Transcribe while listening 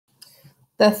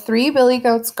The Three Billy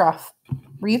Goats Gruff,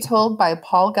 retold by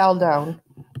Paul Galdone.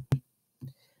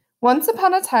 Once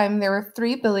upon a time, there were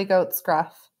 3 billy goats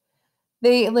Gruff.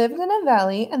 They lived in a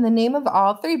valley, and the name of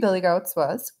all 3 billy goats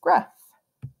was Gruff.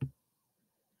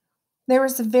 There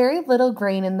was very little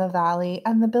grain in the valley,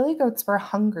 and the billy goats were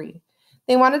hungry.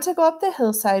 They wanted to go up the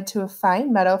hillside to a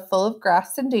fine meadow full of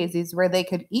grass and daisies where they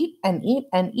could eat and eat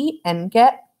and eat and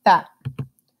get fat.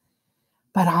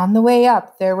 But on the way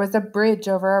up, there was a bridge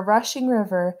over a rushing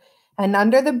river, and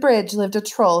under the bridge lived a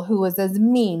troll who was as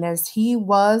mean as he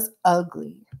was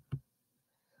ugly.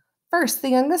 First, the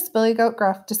youngest billy goat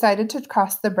Gruff decided to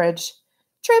cross the bridge.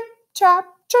 Trip, trap,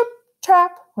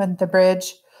 went the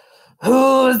bridge.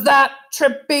 "Who's that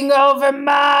tripping over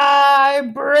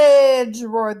my bridge?"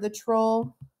 roared the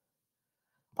troll.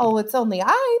 "Oh, it's only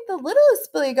I, the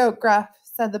littlest billy goat Gruff,"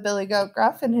 said the billy goat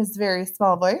Gruff in his very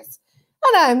small voice,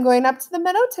 "and I'm going up to the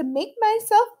meadow to make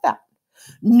myself fat."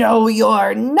 "No,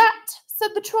 you're not," said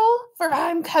the troll, "for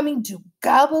I'm coming to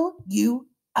gobble you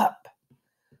up."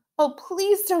 "Oh,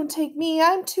 please don't take me.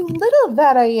 I'm too little,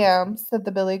 that I am," said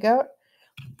the billy goat.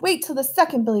 "Wait till the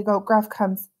second billy goat Gruff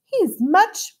comes. He's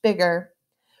much bigger."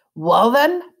 "Well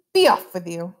then, be off with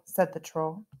you," said the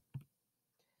troll.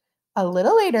 A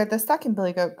little later, the second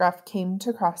billy goat Gruff came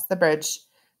to cross the bridge.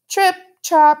 Trip,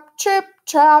 trap,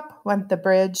 went the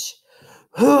bridge.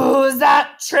 "Who's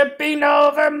that tripping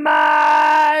over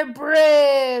my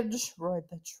bridge?" roared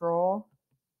the troll.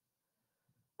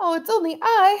 "Oh, it's only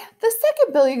I, the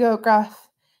second billy goat Gruff,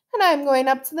 and I'm going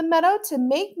up to the meadow to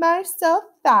make myself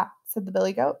fat," said the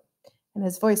billy goat, and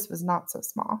his voice was not so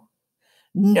small.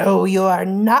 "No, you are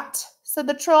not," said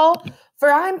the troll,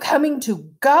 "for I'm coming to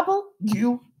gobble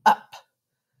you up."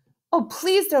 "Oh,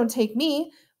 please don't take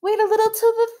me. Wait a little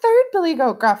till the third billy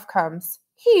goat Gruff comes.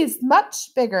 He's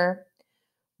much bigger."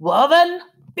 "Well then,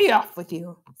 be off with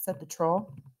you," said the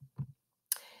troll.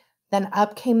 Then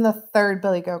up came the third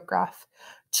billy goat Gruff.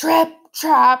 Trip,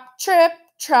 trap,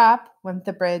 went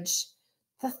the bridge.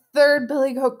 The third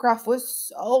billy goat Gruff was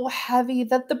so heavy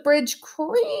that the bridge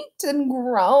creaked and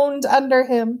groaned under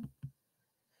him.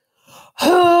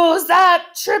 "Who's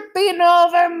that tripping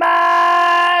over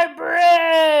my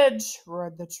bridge?"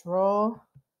 roared the troll.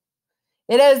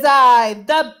 "It is I,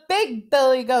 the big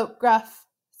billy goat Gruff,"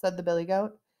 said the billy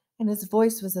goat, and his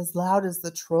voice was as loud as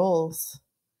the troll's.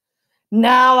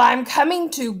 "Now I'm coming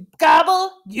to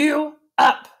gobble you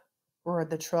up,"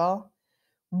 roared the troll.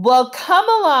 "Well, come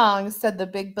along," said the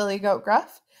big billy goat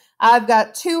Gruff. "I've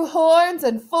got 2 horns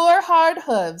and 4 hard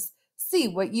hooves. See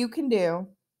what you can do."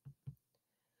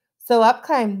 So up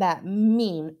climbed that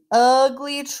mean,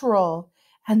 ugly troll,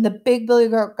 and the big billy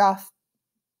goat Gruff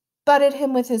butted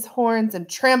him with his horns and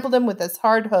trampled him with his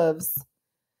hard hooves,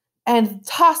 and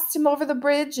tossed him over the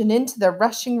bridge and into the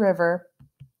rushing river.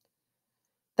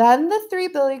 Then the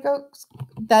big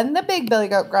billy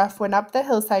goat Gruff went up the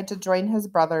hillside to join his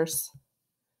brothers.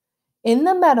 In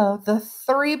the meadow, the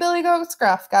 3 billy goats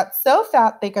Gruff got so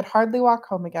fat they could hardly walk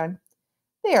home again.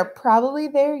 They are probably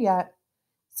there yet.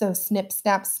 So snip,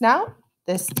 snap, snout,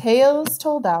 this tale is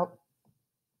told out.